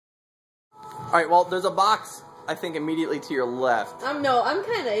Alright, well, there's a box, I think, immediately to your left. No, I'm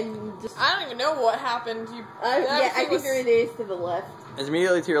kind of just... I don't even know what happened. I think there it is to the left. It's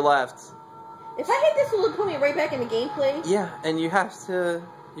immediately to your left. If I hit this, will it put me right back into gameplay? Yeah, and you have to...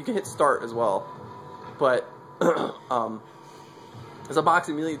 You can hit start as well. But, there's a box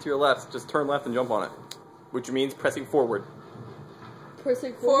immediately to your left. Just turn left and jump on it. Which means pressing forward.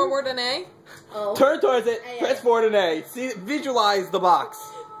 Pressing forward and A? Oh. Turn towards it, press forward and A. See, visualize the box.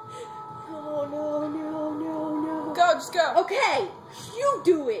 Oh, no. Go, just go. Okay, you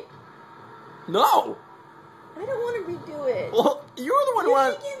do it. No! I don't want to redo it. Well, you're the one who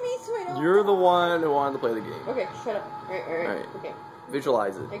wanted... Give me so I don't You're the one who wanted to play the game. Okay, shut up. Alright. Okay.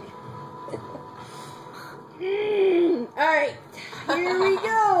 Visualize it. Okay. Alright, here we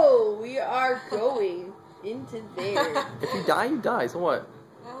go. We are going into there. If you die, you die. So what?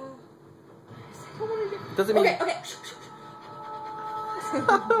 I don't want to do... Doesn't mean... Okay.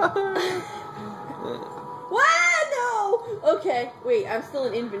 What? No! Okay, wait, I'm still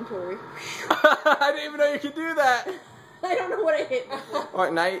in inventory. I didn't even know you could do that. I don't know what I hit.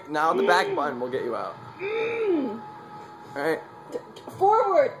 Alright, now the back button will get you out. Alright.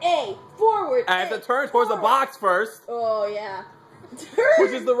 Forward, A. Forward, I have to turn towards the box first. Oh, yeah. Turn.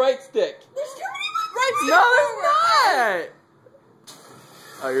 Which is the right stick. There's too many Right stick. No, there's not.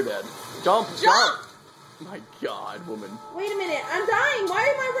 Oh, you're dead. Jump. My God, woman. Wait a minute, I'm dying. Why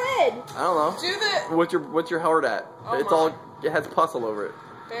am I red? I don't know. Do the... What's your heart at? Oh It has pus all over it.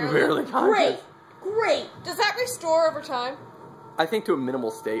 Barely conscious. Great. Does that restore over time? I think to a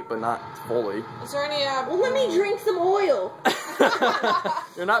minimal state, but not fully. Is there any, Well, let me drink some oil.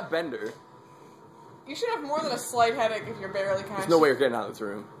 You're not Bender. You should have more than a slight headache if you're barely conscious. There's no way you're getting out of this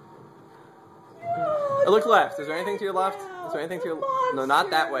room. Look left. Is there anything to your left? Is there anything to your... No, not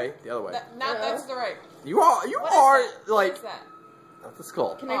that way. The other way. That's the right. You are like... What is that? That's the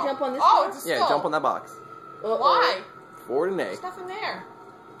skull. Can I jump on this Oh, box? it's a skull. Yeah, jump on that box. Why? Forward and A. There's nothing there.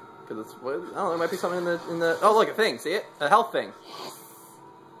 Because it's... I don't know, there might be something in the... Oh, look, a thing. See it? A health thing.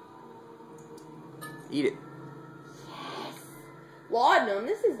 Eat it. Yes. Laudanum,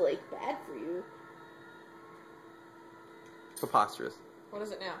 this is, like, bad for you. Preposterous. What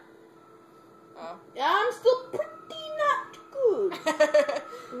is it now? Oh. I'm still pretty not good.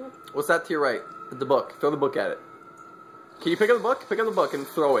 What's that to your right? The book. Throw the book at it. Can you pick up the book? Pick up the book and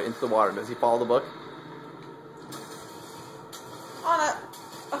throw it into the water. Does he follow the book? On it.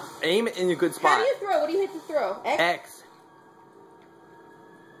 Aim it in a good spot. How do you throw? What do you hit to throw? X.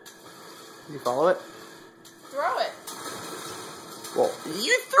 Did you follow it? Throw it. Well,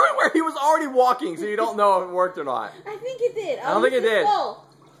 you threw it where he was already walking, so you don't know if it worked or not. I think it did. I don't think it did. Skull.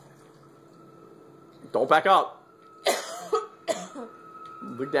 Don't back up.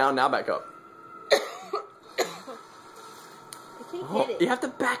 Look down, now back up. I can't hit it. You have to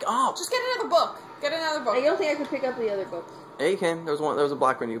back up. Just get another book. Get another book. I don't think I could pick up the other books. Yeah, you can. There was a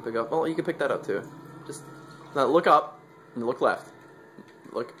black one you could pick up. Well, you can pick that up too. Just now look up and look left.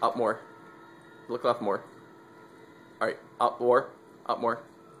 Look up more. Look left more. All right, up more. Up more.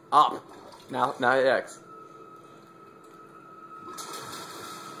 Up. Now X.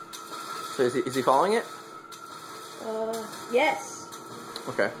 So is he following it? Yes.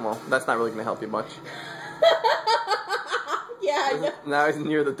 Okay, well, that's not really going to help you much. Yeah, I know. Now he's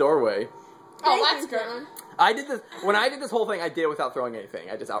near the doorway. Oh, that's good. I did this, when I did this whole thing, I did it without throwing anything.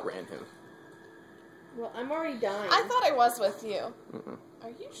 I just outran him. Well, I'm already dying. I thought I was with you. Mm-mm.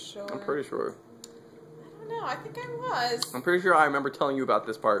 Are you sure? I'm pretty sure. I don't know. I think I was. I'm pretty sure I remember telling you about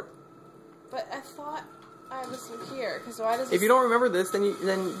this part. But I thought I was here, because why does If you don't remember this, then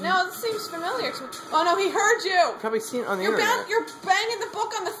No, this seems familiar to me. Oh no, he heard you! Probably seen it on the internet. You're banging the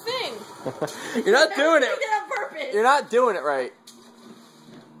book on the thing! You're not doing it! I did it on purpose! You're not doing it right.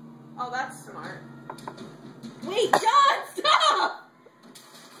 Oh, that's smart. Wait, John, stop!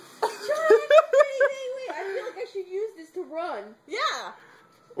 John, wait, I feel like I should use this to run. Yeah!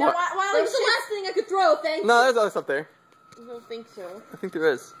 What? Now, while Like, the last thing I could throw, thank you. No, there's other stuff there. I don't think so. I think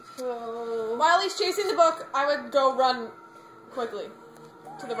there is. So... While he's chasing the book, I would go run quickly.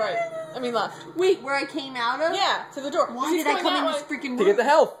 To the right. I mean left. Wait, where I came out of? Yeah, to the door. Why did I come in this freaking room? To get the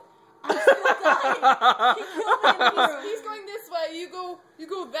health. I'm still dying. He killed me in the room. He's going this way, you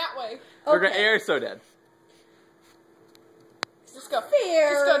go that way. Okay. You're so dead. Just go.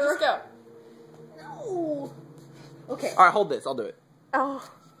 Fair. Just go. No. Okay. Alright, hold this. I'll do it. Oh.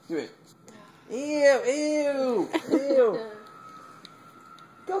 Do it. Ew.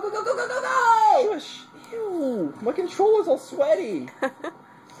 Go, go, go, go, go, go, go! Shush. Ew. My controller's all sweaty.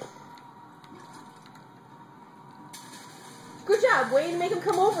 Good job. Way to make him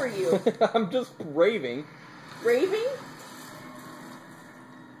come over you. I'm just raving. Raving?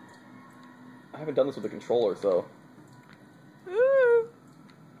 haven't done this with a controller, so. Ooh.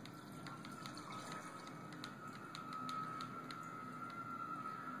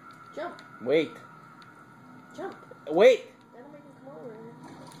 Jump. Wait. Jump. Wait! That'll make him come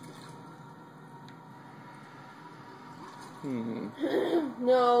over.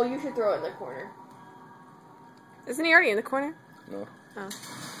 No, you should throw it in the corner. Isn't he already in the corner? No. Oh.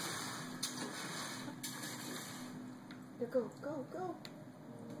 Go, go, go.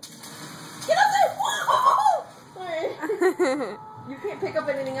 Get up there! Whoa! Alright. You can't pick up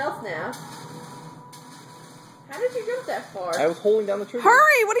anything else now. How did you jump that far? I was holding down the trigger.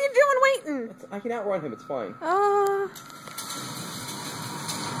 Hurry! What are you doing waiting? I can outrun him, it's fine.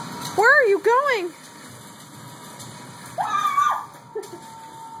 Where are you going?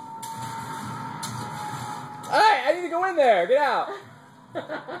 Alright, I need to go in there! Get out!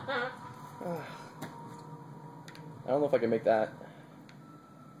 I don't know if I can make that.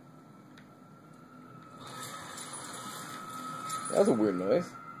 That was a weird noise.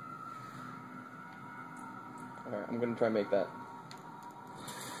 Alright, I'm gonna try and make that.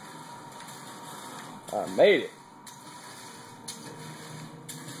 I made it!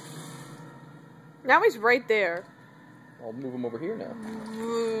 Now he's right there. I'll move him over here now.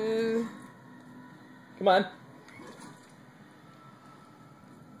 Mm. Come on.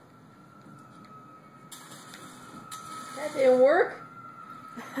 That didn't work.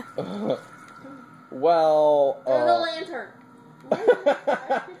 Well, Throw the lantern.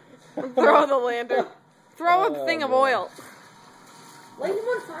 Throw the lantern. Throw a thing of oil. Light him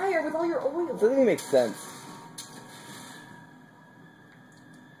on fire with all your oil. It doesn't even make sense.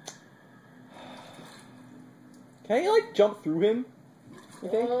 Can I, like, jump through him? You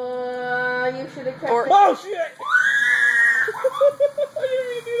think? You should have kept Or- it. Oh, shit! I didn't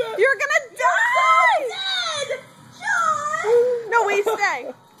mean to do that. You're gonna die! Dead! John! No, we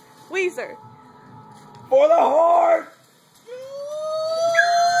stay. Weezer. For the horse!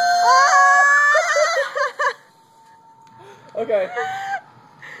 Okay.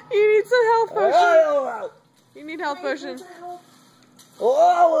 You need some health potion. Oh, You need health potion.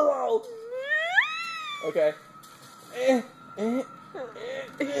 okay.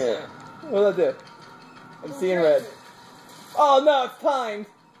 What did I do? I'm seeing red. Oh no, it's timed.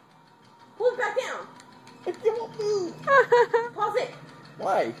 Pull it back down. It won't move. Pause it.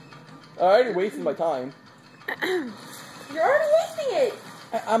 Why? I already wasted my time. You're already wasting it.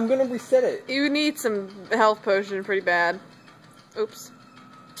 I'm gonna reset it. You need some health potion pretty bad. Oops.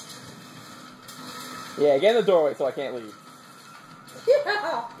 Yeah, get in the doorway so I can't leave.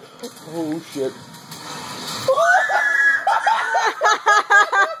 Yeah. Oh shit.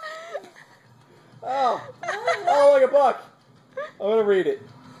 Oh. Oh, like a buck. I'm gonna read it.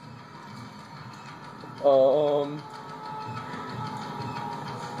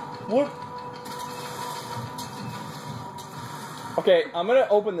 What? Okay, I'm gonna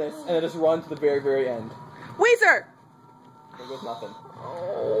open this and then just run to the very, very end. Weezer! There goes nothing.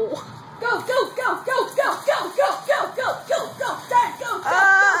 Oh. Go, go, go, go, go, go, go, go, go, go, go, Dad, go, go, go,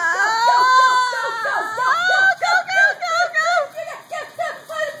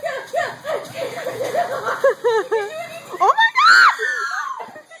 Oh my god!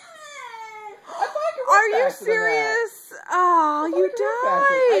 I thought I could run Are you faster than that. serious? Oh, you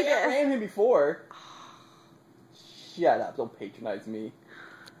I died. ran him before. Shut up, don't patronize me.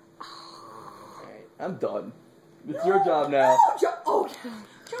 Alright, I'm done. It's your job now. Oh,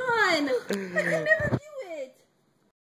 John! I could never